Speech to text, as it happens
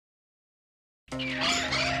Josie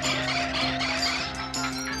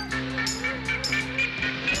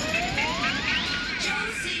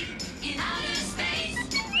in outer space.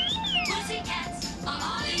 Pussycats are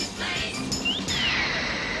all in place.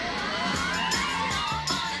 Off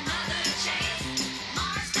on another chase.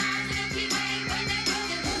 Mars stars the Milky Way when they're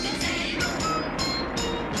broken, who can say?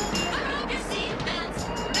 Put up your seatbelts.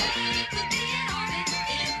 They could be in orbit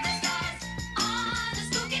in the stars. On a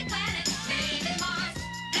spooky planet, maybe Mars.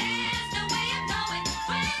 There's no way of knowing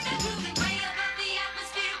when they're moving way above the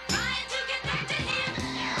atmosphere, trying to get back to him.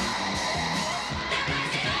 They're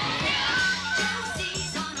blasting off now.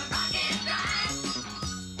 Josie's on a rocket ride.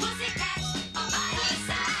 Pussycats are by her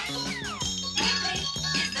side. Lately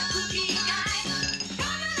is the kooky guy.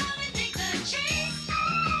 Come along and take the chase.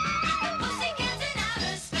 The Pussycats in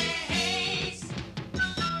outer space.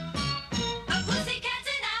 The Pussycats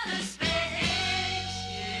in outer space.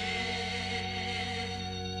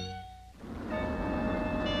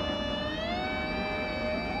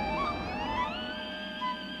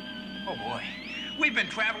 Oh, boy. We've been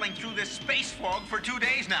traveling through this space fog for 2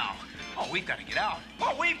 days now. Oh, we've got to get out.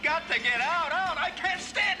 Oh, we've got to get out. I can't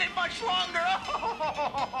stand it much longer.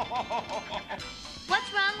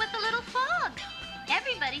 What's wrong with the little fog?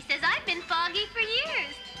 Everybody says I've been foggy for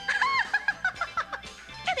years.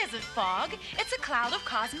 It isn't fog. It's a cloud of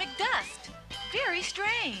cosmic dust. Very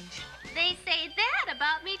strange. They say that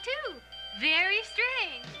about me, too. Very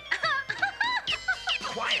strange.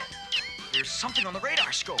 Quiet. There's something on the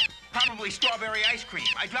radar scope. Probably strawberry ice cream.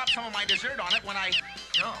 I dropped some of my dessert on it when I...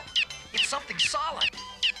 No, it's something solid.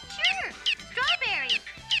 Sure, strawberries.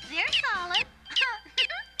 They're solid.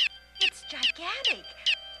 It's gigantic.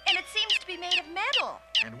 And it seems to be made of metal.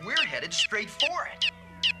 And we're headed straight for it.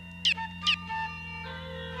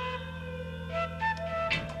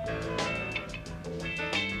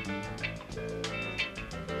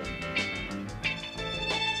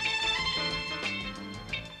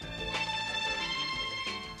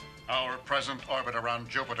 Our present orbit around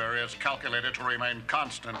Jupiter is calculated to remain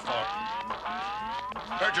constant for...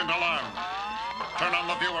 Urgent alarm. Turn on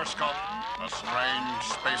the viewer scope. A strange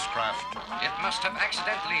spacecraft. It must have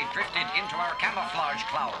accidentally drifted into our camouflage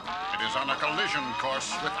cloud. It is on a collision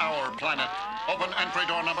course with our planet. Open entry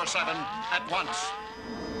door number 7 at once.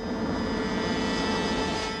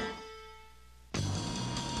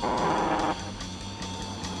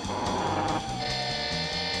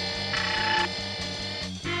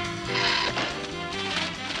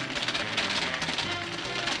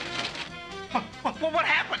 Well, what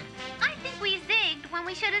happened? I think we zigged when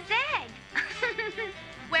we should have zagged.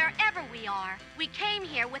 Wherever we are, we came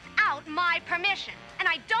here without my permission, and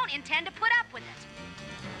I don't intend to put up with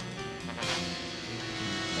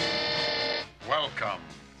it. Welcome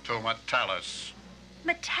to Metallis.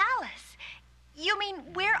 Metallis? You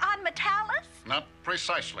mean we're on Metallis? Not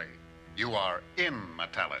precisely. You are in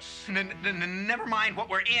Metallis. Never mind what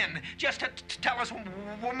we're in. Just tell us when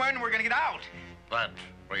we're going to get out. That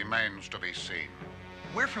remains to be seen.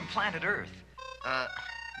 We're from planet Earth.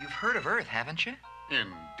 You've heard of Earth, haven't you?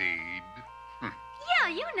 Indeed. Yeah,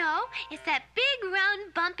 you know. It's that big,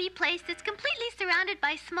 round, bumpy place that's completely surrounded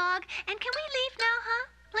by smog. And can we leave now, huh?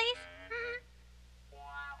 Please?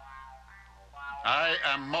 I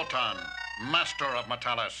am Motom, master of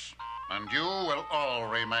Metallis, and you will all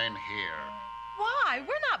remain here. Why?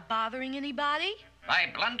 We're not bothering anybody. By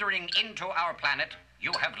blundering into our planet,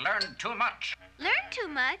 you have learned too much. Learn too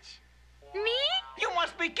much? Me? You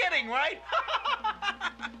must be kidding, right?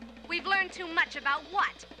 We've learned too much about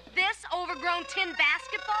what? This overgrown tin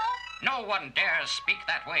basketball? No one dares speak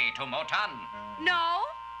that way to Motom. No?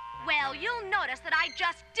 Well, you'll notice that I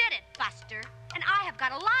just did it, Buster. And I have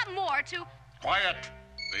got a lot more to... Quiet,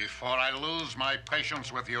 before I lose my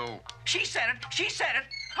patience with you. She said it. She said it.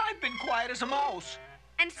 I've been quiet as a mouse.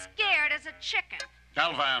 and scared as a chicken.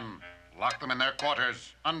 Galvan, lock them in their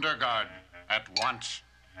quarters, under guard, at once.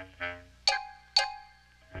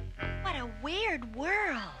 What a weird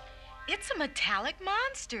world. It's a metallic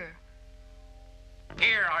monster.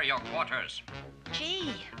 Here are your quarters.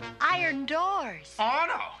 Gee, iron doors. Oh,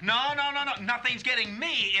 no. No. Nothing's getting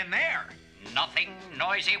me in there. Nothing,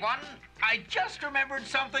 noisy one? I just remembered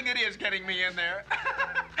something that is getting me in there.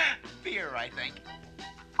 Fear, I think.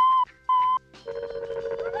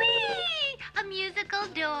 Whee! A musical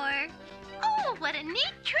door. Oh, what a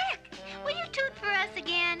neat trick. Will you toot for us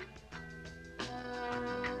again?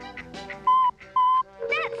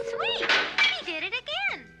 That's sweet. He did it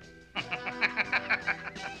again.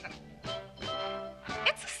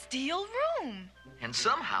 It's a steel room. And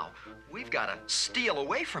somehow, we've got to steal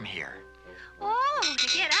away from here. Oh, to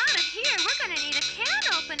get out of here, we're going to need a can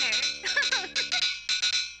opener.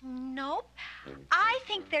 Nope. I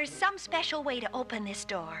think there's some special way to open this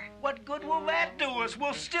door. What good will that do us?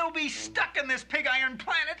 We'll still be stuck in this pig iron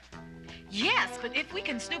planet. Yes, but if we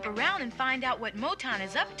can snoop around and find out what Motom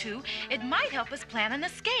is up to, it might help us plan an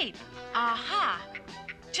escape. Aha!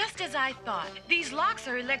 Just as I thought. These locks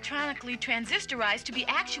are electronically transistorized to be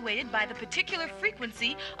actuated by the particular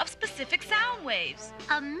frequency of specific sound waves.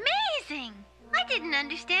 Amazing! I didn't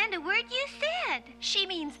understand a word you said. She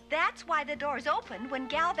means that's why the doors opened when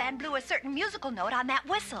Galvan blew a certain musical note on that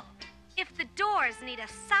whistle. If the doors need a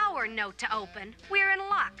sour note to open, we're in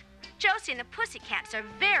luck. Josie and the Pussycats are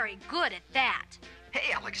very good at that.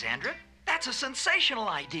 Hey, Alexandra, that's a sensational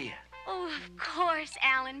idea. Oh, of course,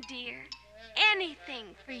 Alan, dear.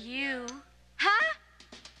 Anything for you. Huh?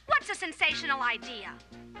 What's a sensational idea?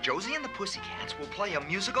 Josie and the Pussycats will play a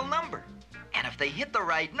musical number. And if they hit the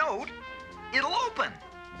right note, it'll open.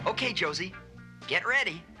 Okay, Josie, get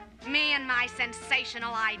ready. Me and my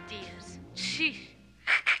sensational ideas. Gee.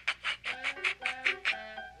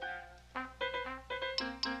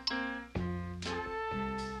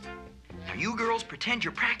 Now, you girls pretend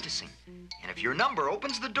you're practicing. And if your number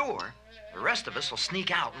opens the door, the rest of us will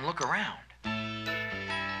sneak out and look around.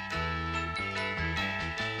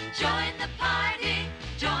 Join the party,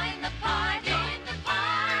 join the party, join the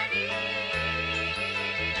party.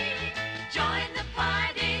 Join the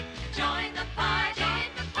party, join the party,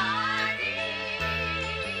 join the party.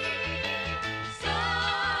 So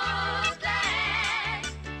glad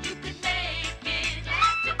you could make it,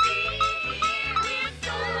 glad to be here. We're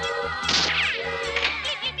so glad.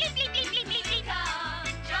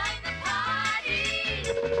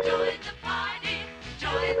 Come join the party,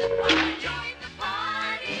 join the party, join the party, join the party.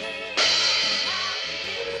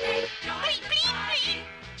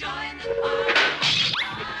 Join the party.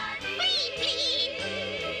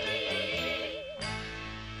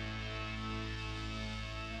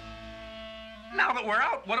 Now that we're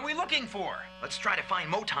out, what are we looking for? Let's try to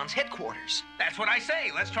find Motom's headquarters. That's what I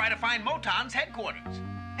say. Let's try to find Motom's headquarters.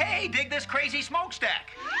 Hey, dig this crazy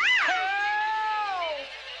smokestack. Help!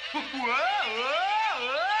 Whoa, whoa,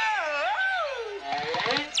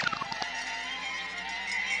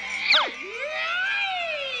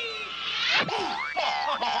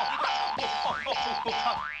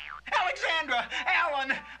 whoa. Alexandra! Alan!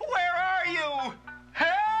 Where are you?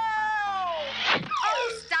 Help!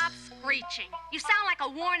 Oh, stop screeching. You sound like a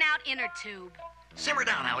worn-out inner tube. Simmer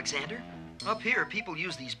down, Alexander. Up here, people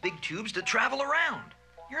use these big tubes to travel around.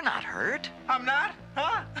 You're not hurt. I'm not?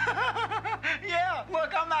 Huh? Yeah,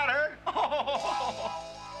 look, I'm not hurt.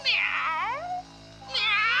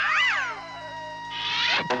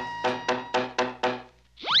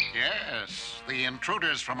 Yes, the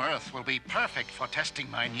intruders from Earth will be perfect for testing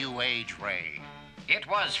my new age ray. It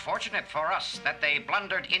was fortunate for us that they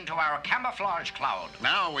blundered into our camouflage cloud.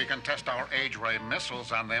 Now we can test our age ray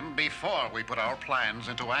missiles on them before we put our plans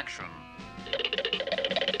into action.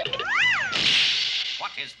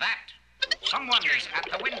 What is that? Someone is at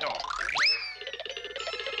the window.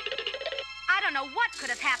 I don't know what could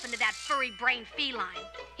have happened to that furry-brained feline.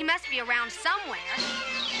 He must be around somewhere.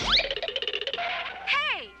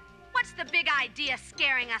 Hey! What's the big idea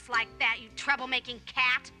scaring us like that, you troublemaking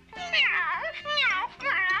cat?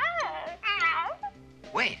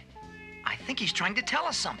 Wait, I think he's trying to tell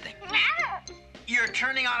us something. You're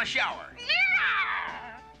turning on a shower.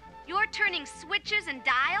 You're turning switches and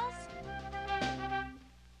dials?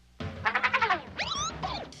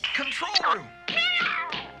 Control room.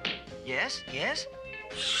 Yes, yes?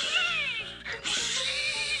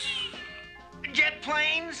 Jet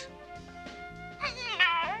planes?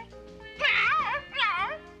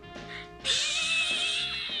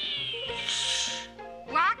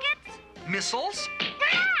 Rockets? Missiles?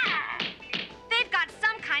 They've got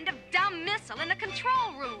some kind of dumb missile in the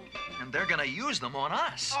control room. And they're gonna use them on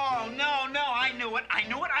us. Oh, no, I knew it.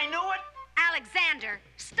 Alexander,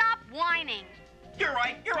 stop whining. You're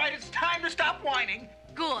right. It's time to stop whining.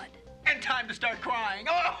 Good. And time to start crying.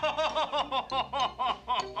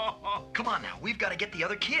 Come on now, we've got to get the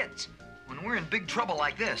other kids. When we're in big trouble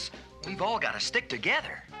like this, we've all got to stick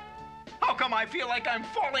together. How come I feel like I'm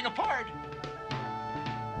falling apart?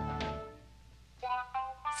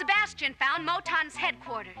 Sebastian found Motom's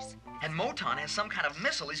headquarters. And Motom has some kind of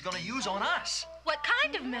missile he's going to use on us. What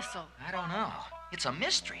kind of missile? I don't know. It's a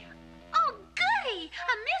mystery. Oh, goody!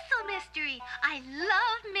 A missile mystery. I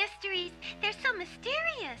love mysteries. They're so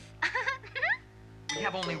mysterious. We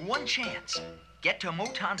have only one chance. Get to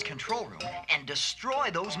Motom's control room and destroy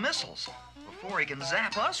those missiles before he can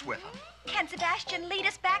zap us with them. Can Sebastian lead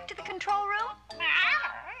us back to the control room?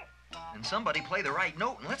 And somebody play the right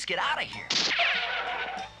note and let's get out of here.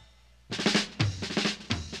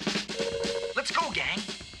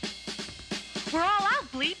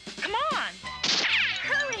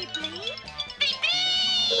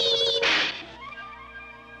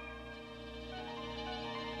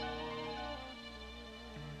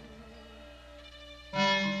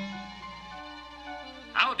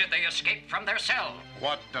 did they escape from their cell?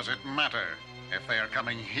 What does it matter? If they are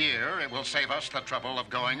coming here, it will save us the trouble of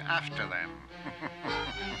going after them.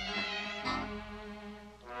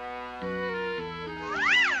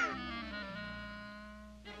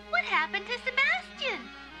 What happened to Sebastian?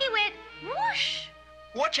 He went whoosh.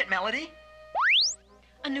 Watch it, Melody.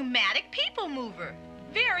 A pneumatic people mover.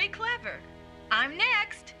 Very clever. I'm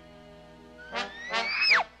next.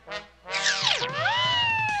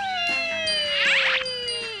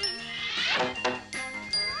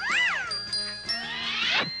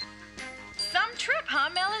 Some trip, huh,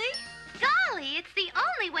 Melody? Golly, it's the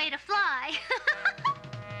only way to fly.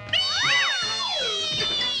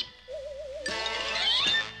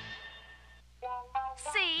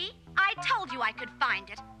 See? I told you I could find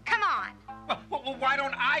it. Come on. Well, why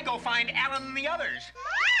don't I go find Alan and the others?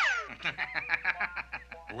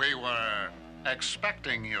 We were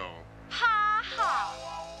expecting you. Ha ha.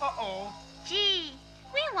 Uh-oh. Gee,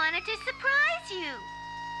 we wanted to surprise you.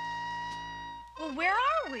 Well, where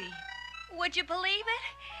are we? Would you believe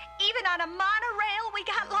it? Even on a monorail, we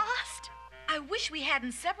got lost. I wish we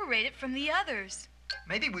hadn't separated from the others.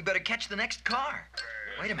 Maybe we better catch the next car.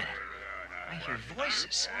 Wait a minute. I hear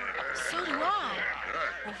voices. So do I.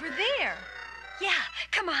 Over there. Yeah,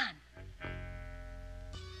 come on.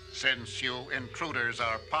 Since you intruders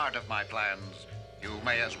are part of my plans, you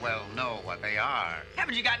may as well know what they are.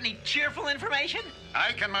 Haven't you got any cheerful information?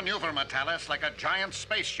 I can maneuver Metallis like a giant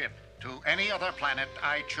spaceship to any other planet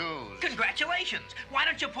I choose. Congratulations. Why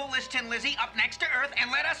don't you pull this Tin Lizzie up next to Earth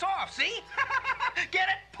and let us off, see? Get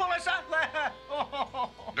it? Pull us up.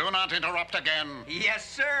 Do not interrupt again. Yes,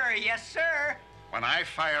 sir. Yes, sir. When I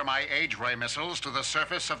fire my age ray missiles to the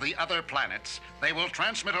surface of the other planets, they will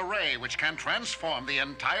transmit a ray which can transform the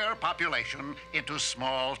entire population into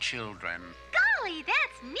small children. Golly,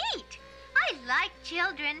 that's neat. I like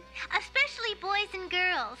children, especially boys and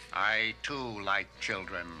girls. I, too, like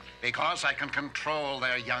children, because I can control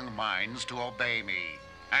their young minds to obey me.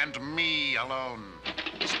 And me alone.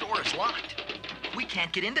 The store is locked. We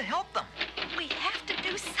can't get in to help them. We have to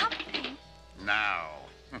do something. Now.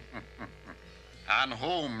 On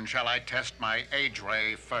whom shall I test my age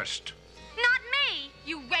ray first? Not me,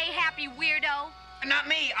 you ray-happy weirdo. Not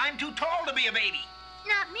me. I'm too tall to be a baby.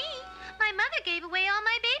 Not me. My mother gave away all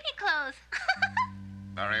my baby clothes.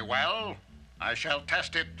 Very well. I shall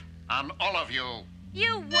test it on all of you.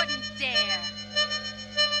 You wouldn't dare.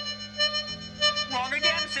 Wrong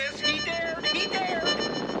again, sis. He dared. He dared.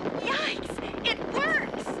 Yikes, it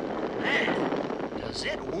works. Man, does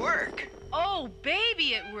it work? Oh,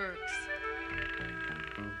 baby, it works.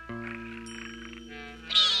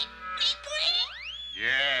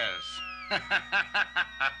 Yes.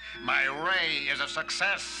 My ray is a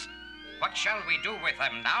success. What shall we do with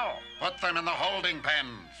them now? Put them in the holding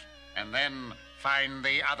pens, and then find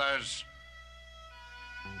the others.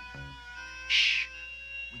 Shh.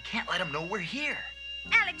 We can't let them know we're here.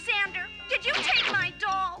 Alexander, did you take my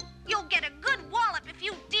doll? You'll get a good wallop if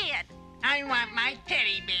you did. I want my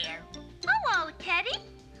teddy bear. Hello, Teddy.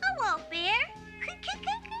 Hello, Bear.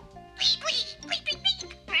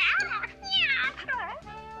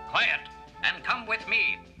 Quiet, and come with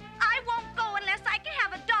me. I won't go unless I can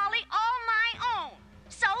have a dolly all my own.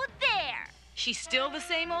 So there. She's still the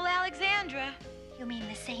same old Alexandra. You mean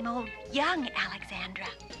the same old young Alexandra?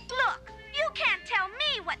 Look, you can't tell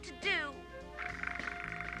me what to do.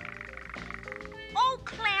 Oh,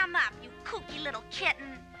 clam up, you kooky little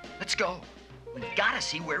kitten. Let's go. We've got to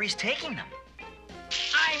see where he's taking them.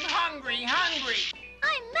 I'm hungry, hungry.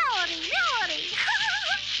 I'm Melody, Melody.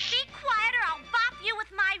 Be quiet or I'll bop you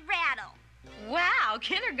with my rattle. Wow,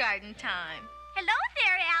 kindergarten time. Hello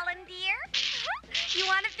there, Alan, dear. You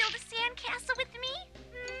want to build a sandcastle with me?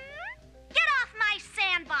 Get off my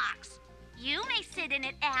sandbox. You may sit in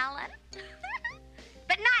it, Alan.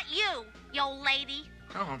 But not you, you old lady.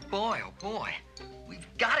 Oh, boy, oh, boy. We've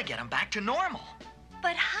got to get him back to normal.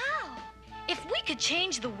 But how? If we could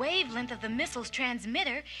change the wavelength of the missile's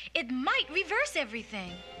transmitter, it might reverse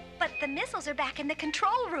everything. But the missiles are back in the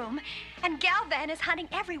control room, and Galvan is hunting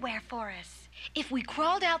everywhere for us. If we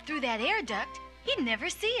crawled out through that air duct, he'd never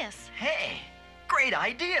see us. Hey, great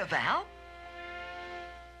idea, Val.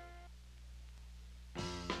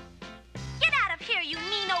 Get out of here, you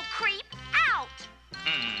mean old creep. Out!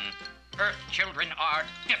 Earth children are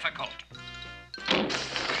difficult.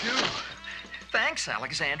 Phew. Thanks,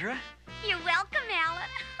 Alexandra. You're welcome, Alan.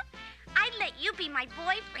 I'd let you be my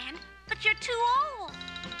boyfriend, but you're too old.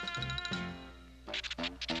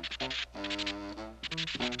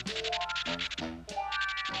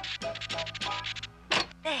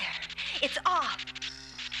 There, it's off.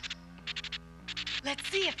 Let's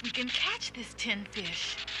see if we can catch this tin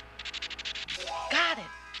fish.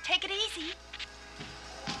 take it easy.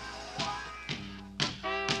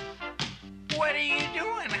 What are you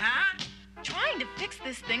doing, huh? Trying to fix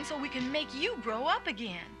this thing so we can make you grow up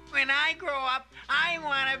again. When I grow up, I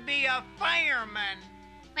want to be a fireman.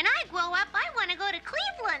 When I grow up, I want to go to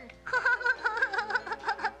Cleveland.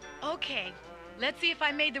 Okay, let's see if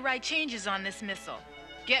I made the right changes on this missile.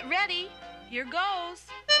 Get ready. Here goes.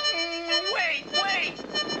 Wait!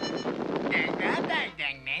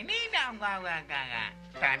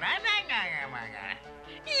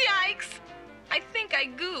 Yikes! I think I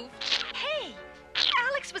goofed. Hey,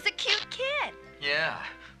 Alex was a cute kid. Yeah,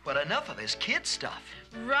 but enough of this kid stuff.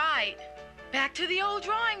 Right. Back to the old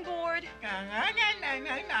drawing board.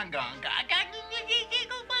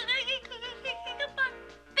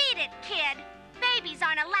 Beat it, kid. Babies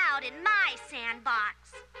aren't allowed in my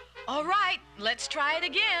sandbox. All right, let's try it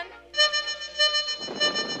again.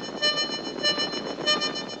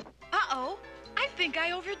 Uh-oh, I think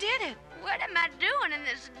I overdid it. What am I doing in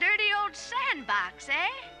this dirty old sandbox,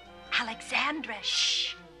 eh? Alexandra,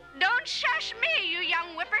 shh. Don't shush me, you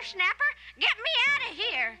young whippersnapper. Get me out of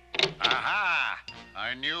here. Aha!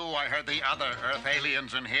 I knew I heard the other Earth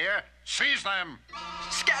aliens in here. Seize them!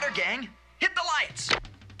 Scatter gang, hit the lights.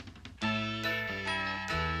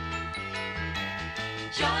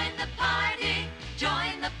 Join the party,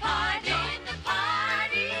 join the party, join the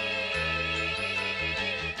party.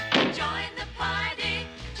 Join the party,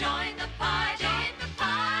 join the party, join the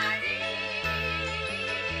party.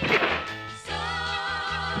 So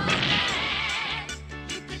glad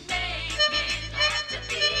you could make it, glad to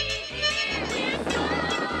be here. We're so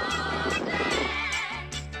glad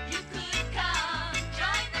you could come,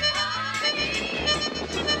 join the party.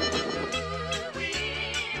 We'll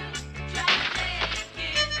try to make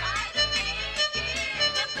it, try to make it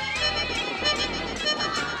the best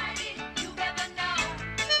party you've ever known.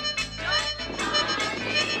 Join the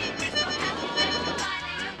party. We're so happy that you're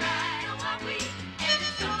finding a ride on what we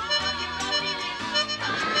enjoy. You're all feeling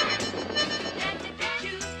fine. Dance and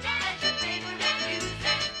choose, dance your favorite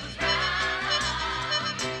music was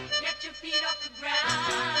round. Get your feet off the ground.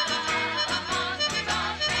 Come on, we're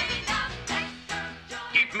all ready now. Dexter,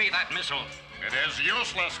 join Give me that missile. It is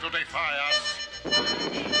useless to defy us.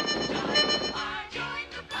 join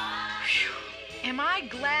the party. Am I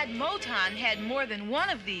glad Motom had more than one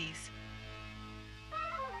of these?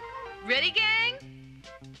 Ready, gang?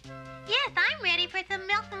 Yes, I'm ready for some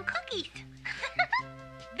milk and cookies.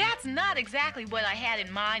 That's not exactly what I had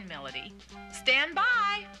in mind, Melody. Stand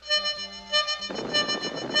by.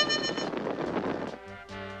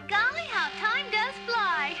 Golly, how time does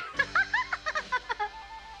fly.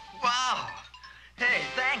 Wow. Hey,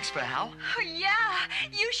 thanks, Val. Oh, yeah,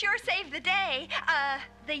 you sure saved the day.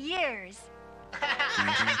 The years.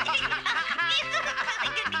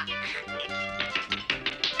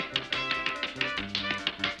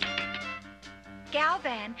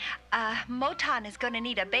 Galvan, Motom is going to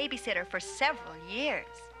need a babysitter for several years.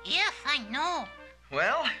 Yes, I know.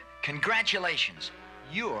 Well, congratulations.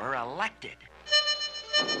 You're elected.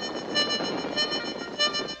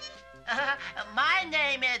 My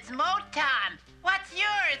name is Motom. What's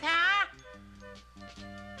yours, huh?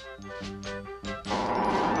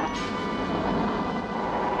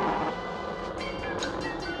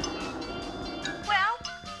 Well,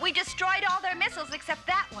 we destroyed all their missiles except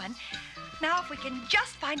that one. Now, if we can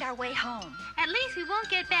just find our way home. At least we won't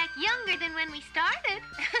get back younger than when we started.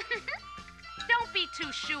 Don't be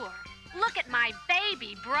too sure. Look at my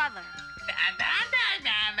baby brother.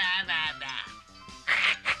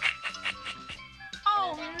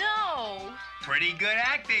 Oh, no. Pretty good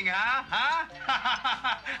acting, huh?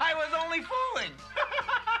 I was only fooling.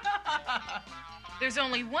 There's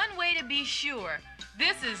only one way to be sure.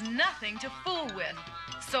 This is nothing to fool with.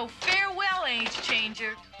 So farewell, age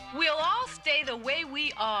changer. We'll all stay the way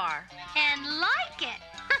we are. And like it.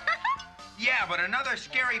 Yeah, but another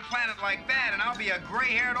scary planet like that, and I'll be a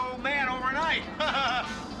gray-haired old man overnight.